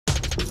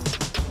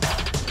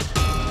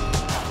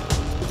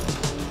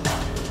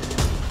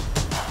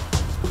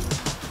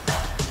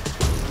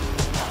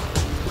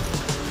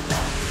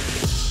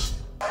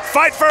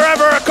Fight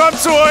Forever kommt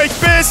zu euch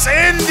bis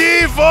in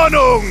die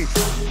Wohnung.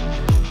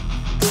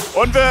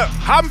 Und wir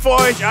haben für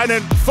euch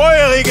einen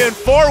feurigen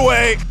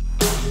Four-Way.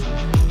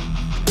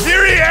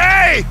 Fury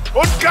A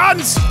und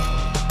Guns,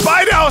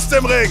 beide aus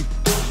dem Ring.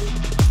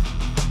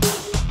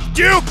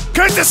 Duke,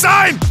 könnte es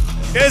sein?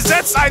 Er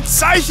setzt ein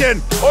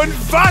Zeichen. Und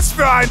was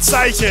für ein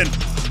Zeichen?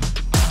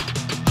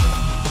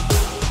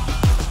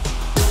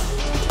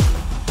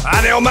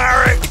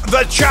 Merrick,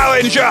 the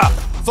challenger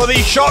for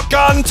the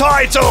shotgun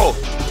title.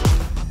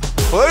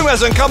 Blum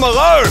hasn't come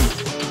alone.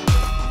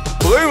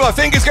 Blum, I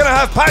think, is going to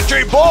have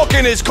Patrick Bork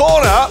in his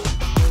corner.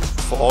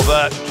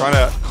 Forvert trying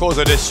to cause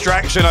a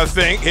distraction, I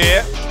think,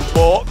 here.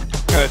 Bork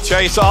going to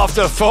chase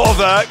after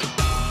Forvert.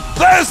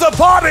 There's the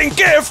parting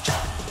gift.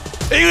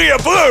 Ilya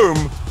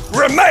Blum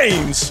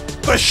remains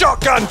the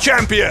shotgun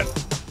champion.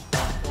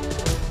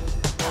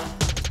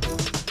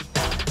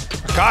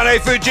 Akane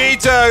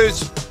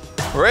Fujito's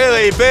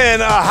really been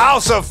a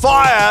house of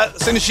fire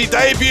since she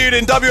debuted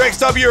in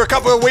wXw a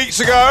couple of weeks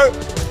ago.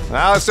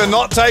 Allison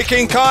not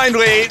taking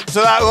kindly to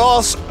that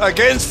loss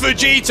against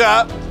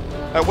Fujita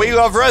at We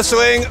Love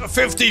Wrestling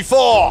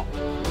 54.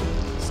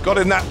 He's got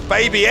in that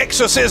baby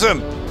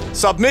exorcism.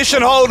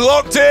 Submission hold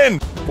locked in.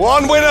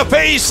 One win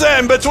apiece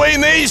then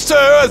between these two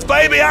as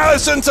baby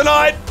Allison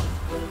tonight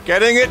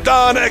getting it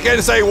done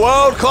against a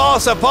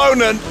world-class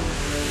opponent.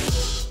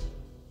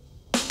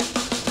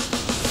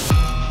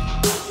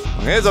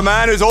 Here's a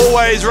man who's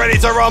always ready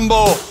to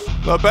rumble.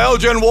 The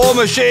Belgian war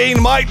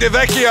machine, Mike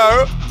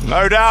DeVecchio.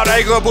 No doubt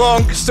Aigle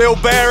Blanc still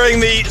bearing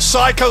the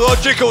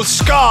psychological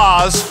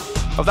scars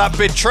of that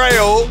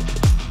betrayal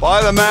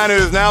by the man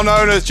who's now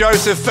known as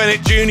Joseph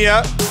Fennick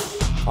Jr.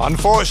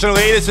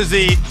 Unfortunately, this is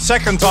the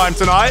second time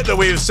tonight that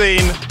we've seen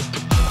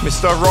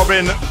Mr.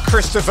 Robin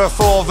Christopher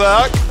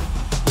Forverk.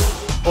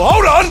 Well,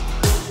 hold on!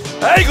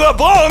 Aigle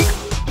Blanc,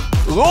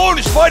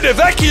 launched by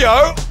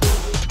DeVecchio.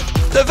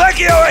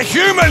 DeVecchio, a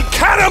human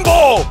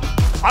cannonball!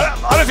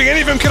 I don't think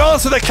any of them can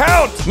answer the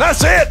count. And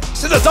that's it.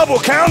 This is a double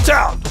count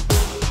out.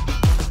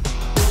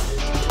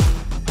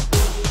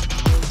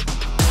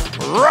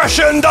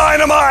 Russian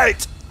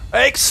Dynamite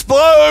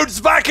explodes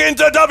back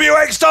into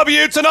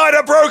wXw tonight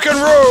at Broken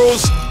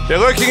Rules. You're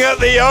looking at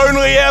the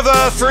only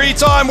ever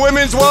three-time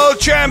Women's World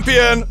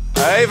Champion,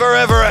 Ava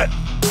Everett.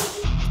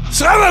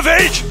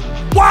 Slamovich!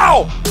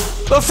 Wow!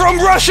 The From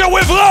Russia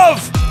with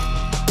Love!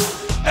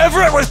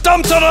 Everett was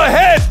dumped on her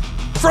head.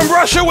 From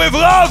Russia with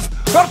Love,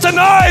 up to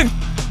 9.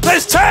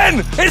 There's 10.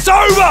 It's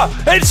over.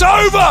 It's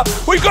over.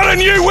 We've got a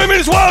new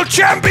Women's World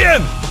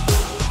Champion.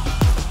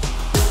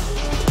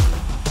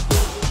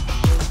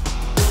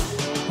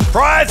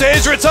 Prior to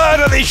his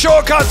return at the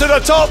Shortcut to the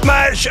Top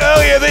match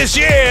earlier this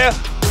year,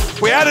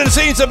 we hadn't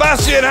seen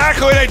Sebastian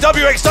Hackle in a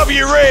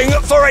wXw ring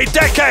for a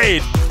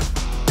decade.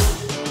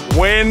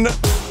 Win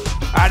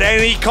at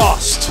any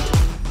cost.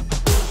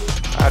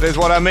 That is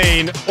what I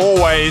mean,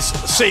 always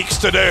seeks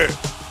to do.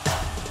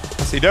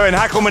 What's he doing?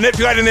 Hackle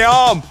manipulating the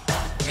arm.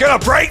 He's gonna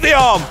break the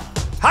arm.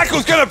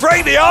 Hackle's gonna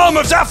break the arm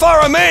of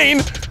Zafar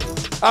Amin.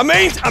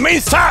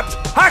 Amin's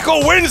tapped.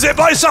 Hackle wins it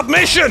by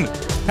submission.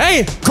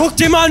 Hey, guck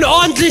dir mal einen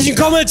ordentlichen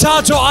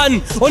Kommentator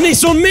an und nicht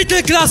so einen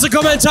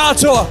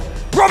Mittelklasse-Kommentator.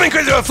 Robin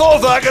Christopher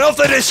Forverk, and off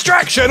the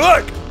distraction,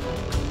 look.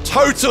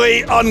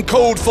 Totally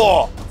uncalled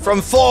for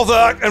from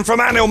Forverk and from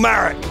Anil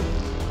Marek.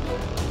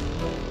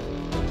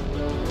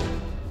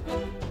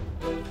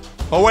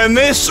 When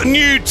this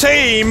new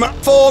team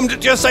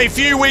formed just a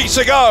few weeks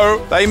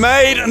ago, they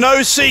made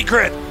no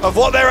secret of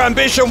what their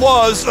ambition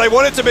was. They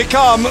wanted to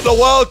become the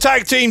World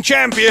Tag Team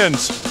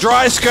Champions.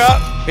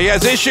 Dreisker, he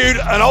has issued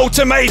an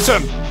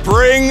ultimatum.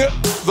 Bring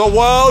the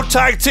World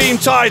Tag Team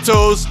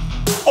titles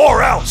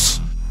or else.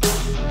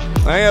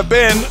 They have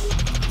been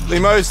the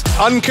most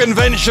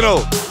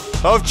unconventional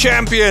of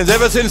champions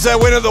ever since their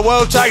win at the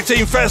World Tag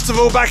Team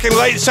Festival back in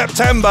late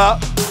September.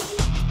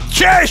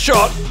 Chair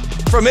shot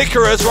from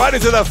Icarus right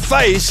into the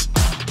face.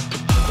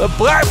 The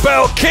black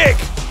belt kick.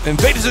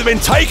 Invictus has been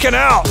taken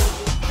out.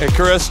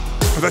 Icarus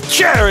with a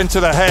chair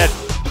into the head.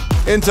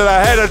 Into the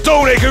head of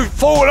Dornick, who's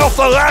fallen off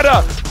the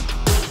ladder.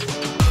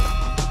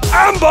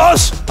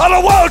 Amboss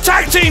are the World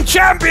Tag Team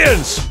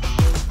Champions.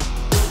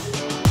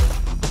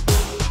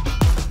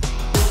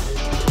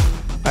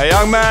 A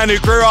young man who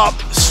grew up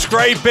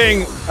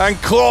scraping and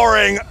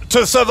clawing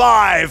to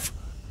survive.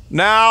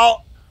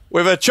 Now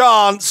with a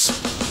chance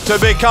to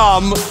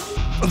become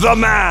the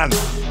man.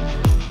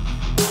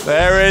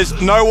 There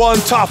is no one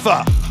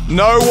tougher,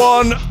 no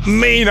one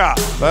meaner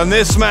than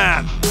this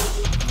man.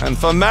 And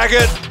for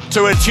Maggot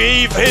to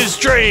achieve his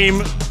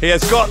dream, he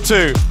has got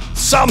to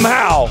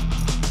somehow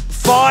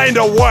find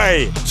a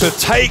way to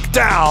take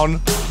down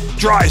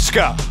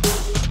Dreisker.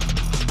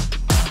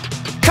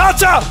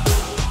 Cutter!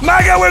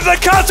 Maggot with the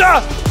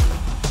cutter!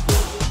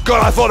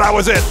 God, I thought that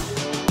was it.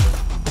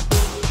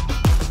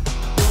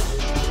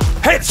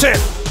 Hits it.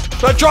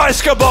 The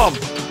Dreisker bomb.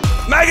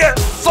 Maggot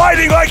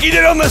fighting like he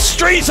did on the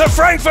streets of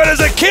Frankfurt as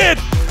a kid.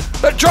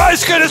 But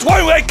Dreisker just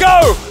won't let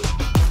go.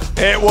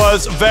 It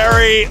was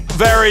very,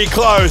 very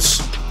close.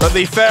 But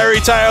the fairy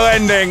tale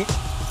ending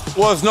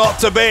was not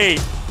to be.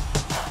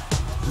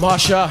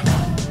 Masha,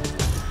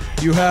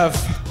 you have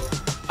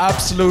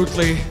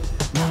absolutely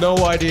no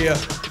idea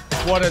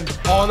what an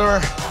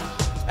honor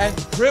and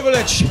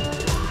privilege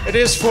it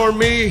is for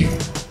me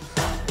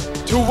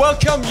to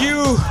welcome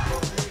you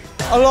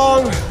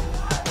along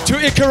to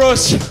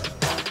Icarus,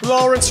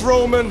 Laurance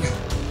Roman,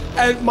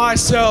 and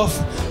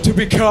myself to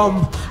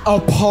become a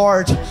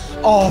part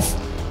of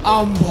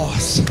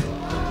Amboss.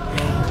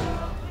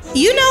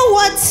 You know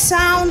what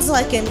sounds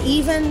like an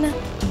even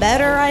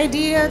better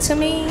idea to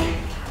me?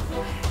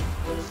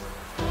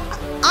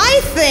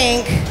 I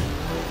think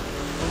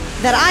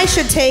that I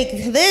should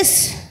take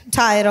this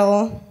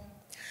title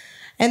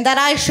and that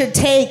I should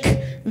take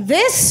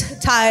this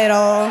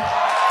title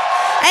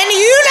and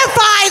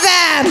unify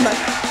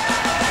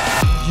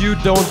them! You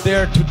don't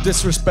dare to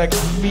disrespect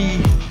me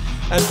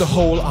and the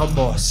whole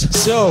Amboss.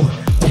 So,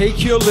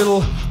 take your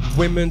little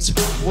Women's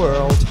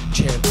World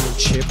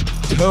Championship,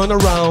 turn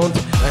around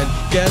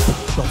and get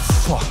the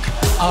fuck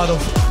out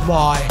of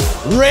my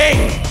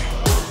ring!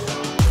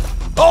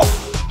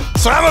 Oh!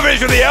 Slamovich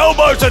with the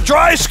elbow to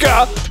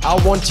Dreisker!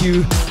 I want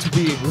you to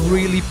be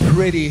really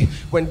pretty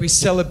when we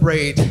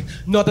celebrate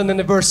not an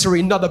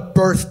anniversary, not a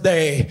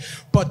birthday,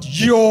 but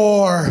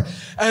your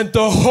and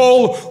the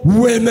whole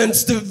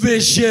women's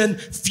division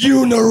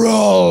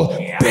funeral,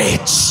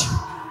 bitch!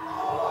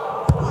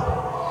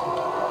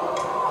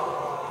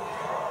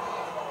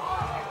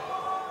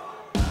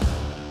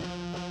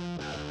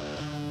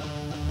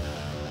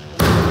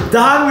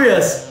 Da haben wir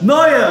es!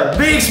 Neue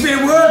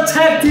wXw World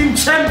Tag Team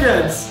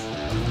Champions!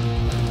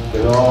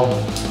 Genau,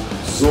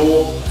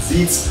 so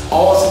sieht's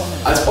aus,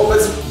 als ob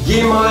es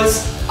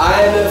jemals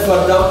eine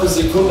verdammte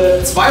Sekunde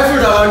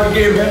Zweifel daran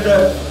gegeben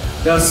hätte,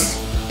 dass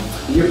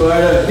wir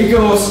beide,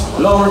 Icarus,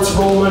 Laurance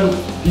Roman,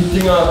 die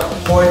Dinger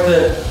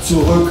heute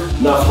zurück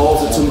nach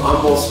Hause zum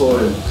Amboss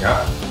holen.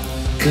 Ja.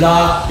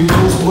 Klar wie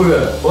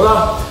Toastbrühe,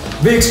 oder?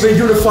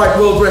 wXw Unified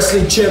World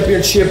Wrestling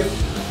Championship,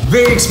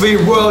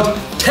 wXw World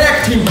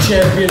Tag Team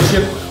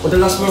Championship, und dann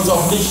lassen wir uns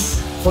auch nicht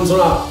von so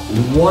einer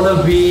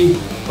Wannabe,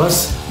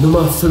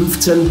 Nummer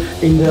 15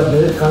 in der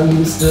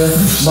Weltrangliste,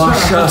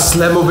 Masha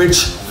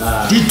Slamovich,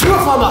 die Tür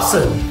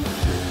vermasseln.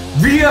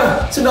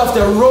 Wir sind auf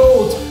der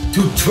Road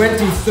to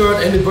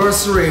 23rd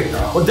Anniversary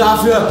und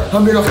dafür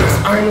haben wir noch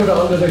das ein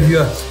oder andere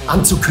hier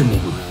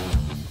anzukündigen.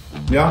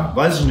 Ja,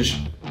 weiß ich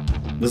nicht.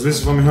 Was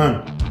willst du von mir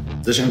hören?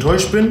 Dass ich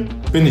enttäuscht bin?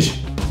 Bin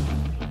ich.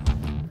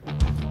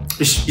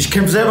 Ich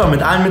kämpfe selber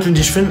mit allen Mitteln,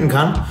 die ich finden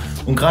kann.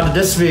 Und gerade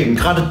deswegen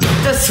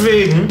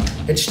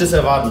hätte ich das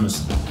erwarten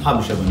müssen.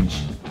 Habe ich aber nicht.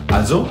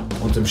 Also,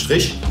 unterm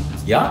Strich,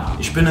 ja,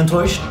 ich bin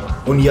enttäuscht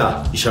und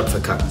ja, ich habe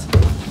verkackt.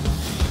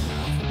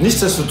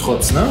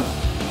 Nichtsdestotrotz, ne?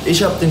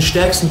 Ich habe den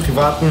stärksten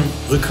privaten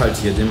Rückhalt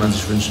hier, den man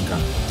sich wünschen kann.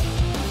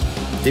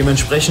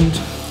 Dementsprechend,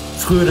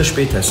 früher oder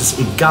später, es ist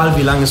egal,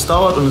 wie lange es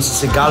dauert und es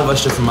ist egal, was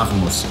ich dafür machen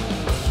muss.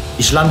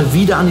 Ich lande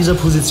wieder an dieser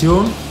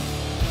Position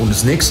und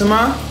das nächste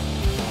Mal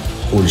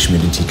hole ich mir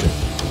den Titel.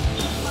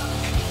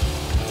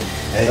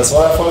 Hey, das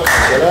war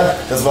erfolgreich, oder?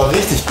 Das war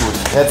richtig gut.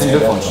 Herzlichen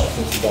Glückwunsch.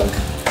 Vielen Dank.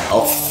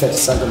 Auch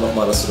fettes Danke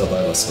nochmal, dass du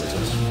dabei warst heute.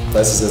 Ich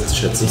weiß es jetzt zu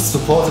schätzen. Ich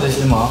supporte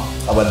dich immer,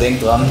 aber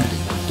denk dran,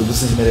 du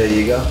bist nicht mehr der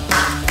Jäger,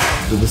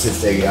 du bist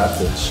jetzt der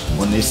Gejagte.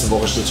 Und nächste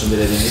Woche steht schon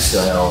wieder die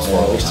nächste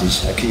Herausforderung. Ja,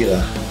 richtig,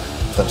 Akira.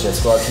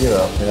 Francesco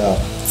Akira. Ja,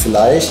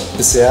 vielleicht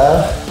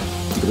bisher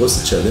die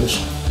größte Challenge.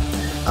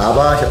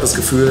 Aber ich habe das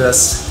Gefühl,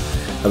 das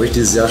habe ich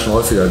dieses Jahr schon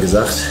häufiger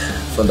gesagt.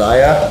 Von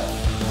daher,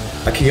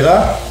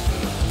 Akira,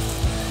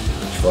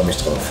 ich freue mich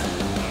drauf.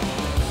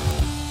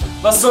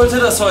 Was sollte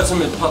das heute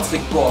mit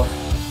Patrick Borg?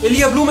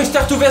 Elia Blum, ich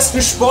dachte, du wärst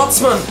ein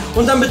Sportsmann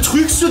und dann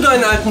betrügst du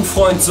deinen alten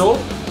Freund so?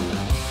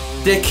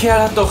 Der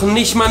Kerl hat doch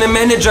nicht mal eine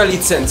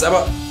Managerlizenz,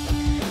 aber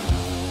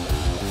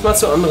mal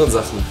zu anderen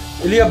Sachen.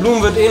 Elia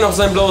Blum wird eh noch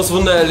sein blaues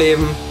Wunder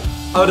erleben,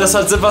 aber das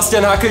hat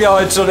Sebastian Hackel ja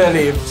heute schon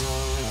erlebt.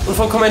 Und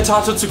von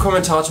Kommentator zu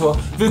Kommentator,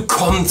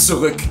 willkommen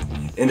zurück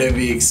in der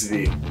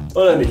wXw.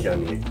 Oder nicht,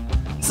 Janni?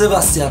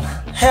 Sebastian,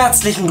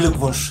 herzlichen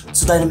Glückwunsch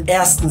zu deinem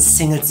ersten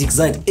Singlesieg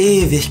seit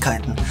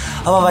Ewigkeiten.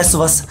 Aber weißt du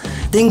was?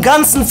 Den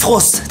ganzen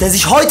Frust, der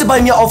sich heute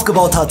bei mir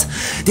aufgebaut hat,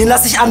 den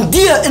lasse ich an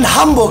dir in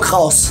Hamburg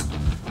raus.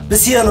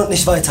 Bis hierhin und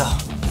nicht weiter.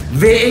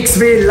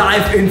 wXw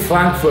live in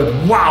Frankfurt.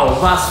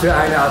 Wow, was für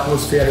eine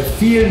Atmosphäre.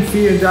 Vielen,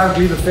 vielen Dank,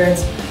 liebe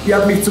Fans. Ihr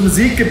habt mich zum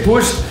Sieg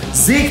gepusht.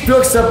 Sieg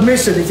durch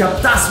Submission. Ich habe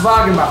das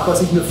wahrgemacht,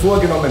 was ich mir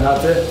vorgenommen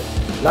hatte.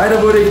 Leider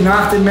wurde ich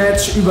nach dem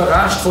Match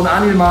überrascht von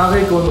Anil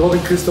Marek und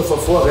Robin Christopher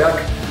Vorwerk.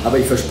 Aber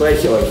ich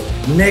verspreche euch,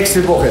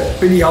 nächste Woche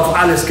bin ich auf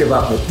alles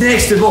gewappnet.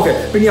 Nächste Woche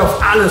bin ich auf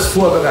alles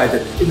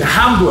vorbereitet. In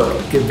Hamburg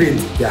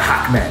gewinnt der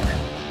Hackman.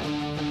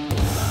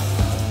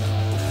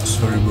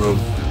 Sorry, Bro.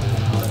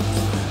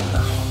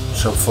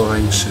 Ich hab voll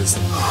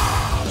reingeschissen.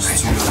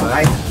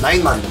 Nein,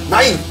 nein, Mann,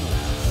 nein!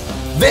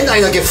 Wenn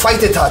einer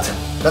gefightet hat,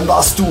 dann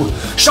warst du.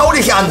 Schau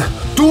dich an!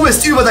 Du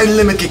bist über dein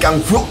Limit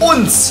gegangen. Für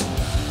uns!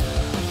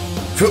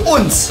 Für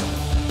uns!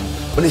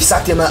 Und ich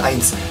sag dir mal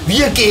eins,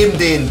 wir geben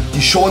denen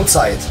die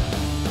Schonzeit.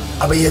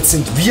 Aber jetzt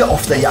sind wir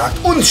auf der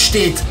Jagd. Uns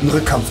steht ein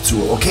Rückkampf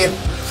zu, okay?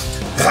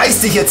 Reiß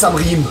dich jetzt am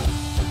Riemen.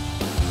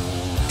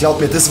 Glaub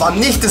mir, das war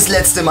nicht das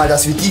letzte Mal,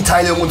 dass wir die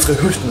Teile um unsere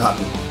Hüften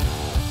hatten.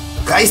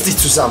 Reiß dich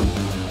zusammen.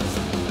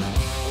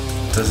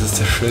 Das ist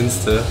das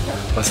Schönste,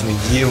 was mir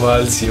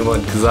jemals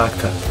jemand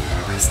gesagt hat.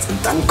 Und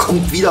dann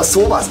kommt wieder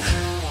sowas.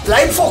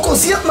 Bleib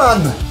fokussiert,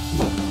 Mann!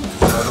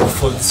 Das war doch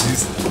voll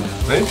süß.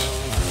 Mensch.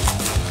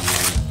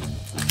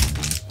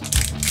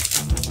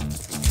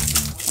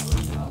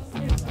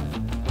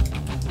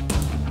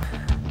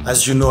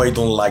 As you know, I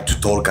don't like to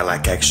talk, I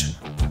like action.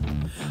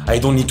 I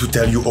don't need to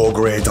tell you how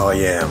great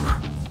I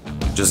am.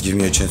 Just give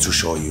me a chance to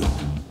show you.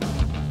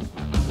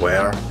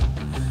 Where?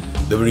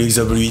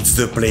 wXw, it's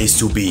the place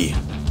to be.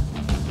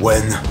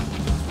 When?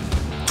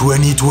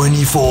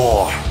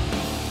 2024.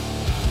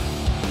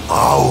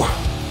 Oh.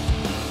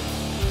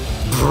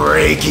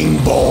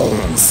 Breaking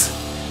bones.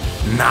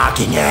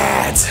 Knocking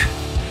heads.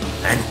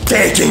 And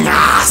kicking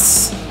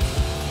ass.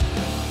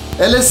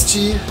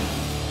 LSG,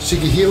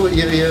 Shigehiro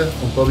Irie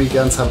und Bobby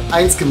Ganz haben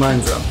eins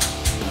gemeinsam.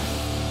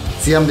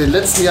 Sie haben in den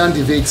letzten Jahren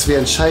die wXw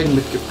entscheidend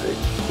mitgeprägt.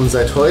 Und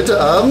seit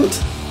heute Abend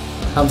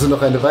haben sie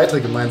noch eine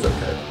weitere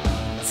Gemeinsamkeit.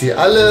 Sie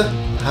alle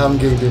haben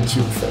gegen den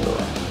Tube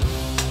verloren.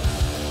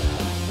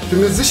 Ich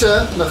bin mir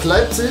sicher, nach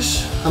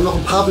Leipzig haben noch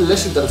ein paar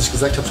belächelt, als ich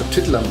gesagt habe, ich habe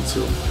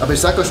Titelambitionen. Aber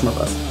ich sag euch mal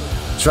was.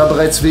 Ich war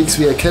bereits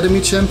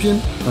wXw-Academy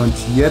Champion und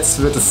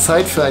jetzt wird es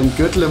Zeit für einen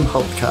Gürtel im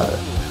Hauptkader.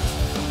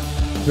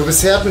 Nur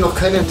bisher hat mir noch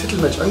keiner ein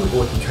Titelmatch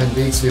angeboten. Kein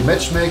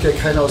wXw-Matchmaker,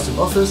 keiner aus dem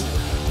Office.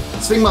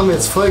 Deswegen machen wir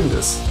jetzt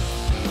Folgendes.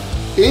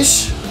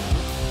 Ich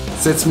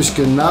setze mich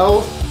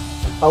genau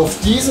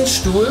auf diesen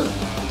Stuhl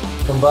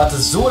und warte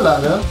so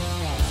lange,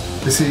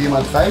 bis hier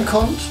jemand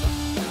reinkommt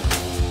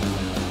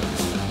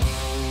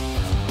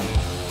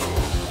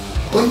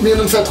und mir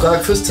einen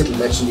Vertrag fürs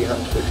Titelmatch in die Hand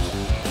drückt.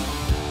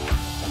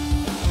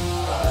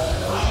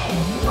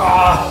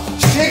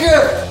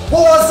 Schicke!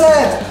 What was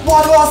that?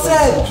 What was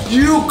that?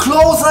 You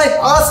close like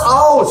us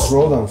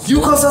out! You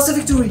cost us the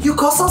victory! You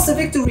cost us the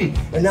victory!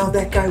 And now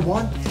that guy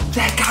won?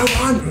 That guy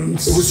won!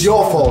 It was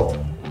your fault!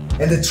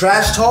 And the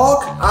trash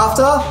talk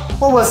after?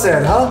 What was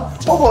that, huh?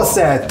 What was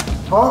that?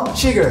 Huh?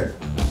 Schicke?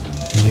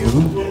 You,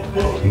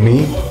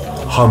 me,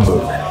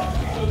 Hamburg.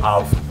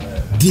 Auf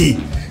die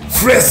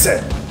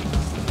Fresse!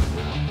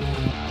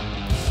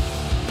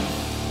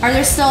 Are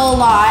there still a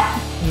lot?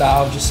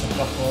 No, just a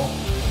couple.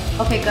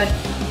 Okay, good.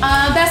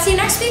 Bessie,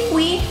 next week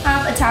we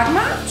have a tag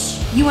match.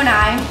 You and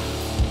I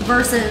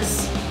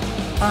versus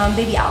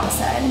baby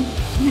Allison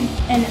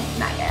and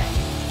Megan.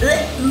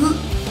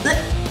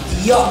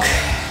 Yuck!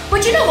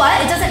 But you know what?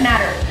 It doesn't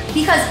matter.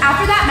 Because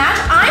after that match,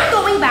 I'm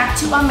going back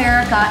to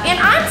America and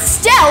I'm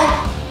still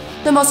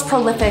the most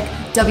prolific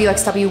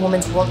wXw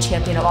Women's World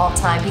Champion of all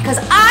time because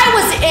I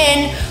was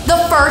in the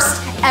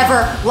first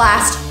ever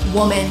last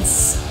woman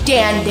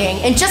standing.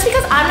 And just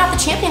because I'm not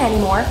the champion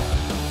anymore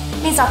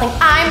means nothing.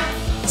 I'm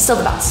still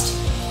the best.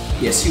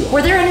 Yes, you are.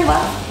 Were there any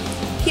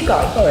left? Keep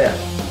going. Oh ja.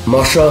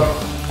 Mascha,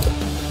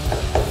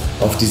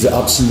 auf diese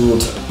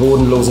absolut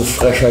bodenlose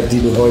Frechheit, die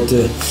du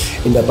heute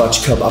in der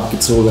Batsch Cup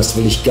abgezogen hast,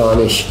 will ich gar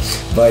nicht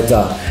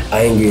weiter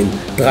eingehen.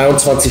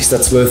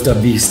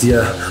 23.12., wie ich es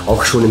dir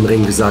auch schon im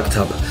Ring gesagt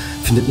habe,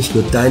 findet nicht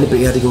nur deine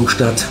Beerdigung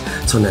statt,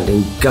 sondern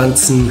den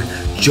ganzen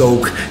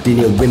Joke, den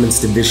ihr Women's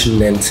Division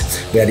nennt,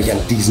 werde ich an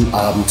diesem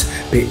Abend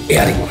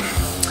beerdigen.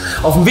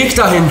 Auf dem Weg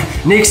dahin,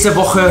 nächste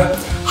Woche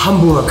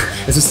Hamburg.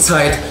 Es ist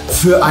Zeit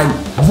für ein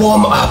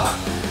Warm-up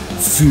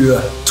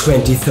für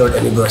 23rd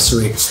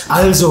Anniversary.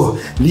 Also,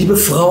 liebe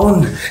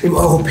Frauen im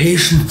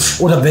europäischen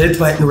oder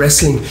weltweiten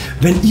Wrestling,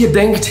 wenn ihr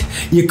denkt,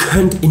 ihr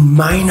könnt in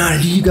meiner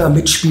Liga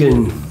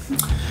mitspielen,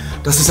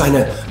 das ist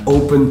eine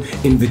Open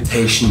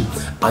Invitation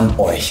an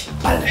euch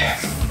alle.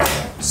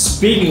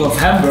 Speaking of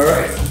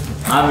Hamburg,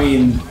 I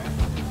mean,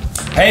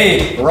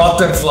 hey,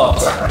 Rotten Flop.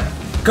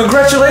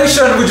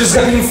 Congratulations, we just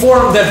got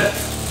informed that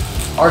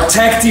our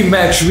tag team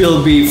match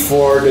will be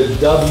for the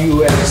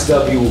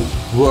wXw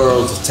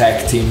World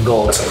Tag Team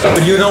Gold.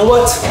 But you know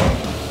what?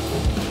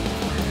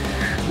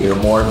 We're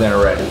more than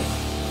ready.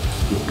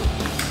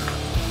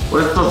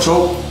 Well, let's not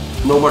hope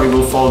nobody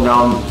will fall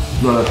down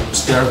the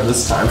stairs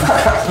this time.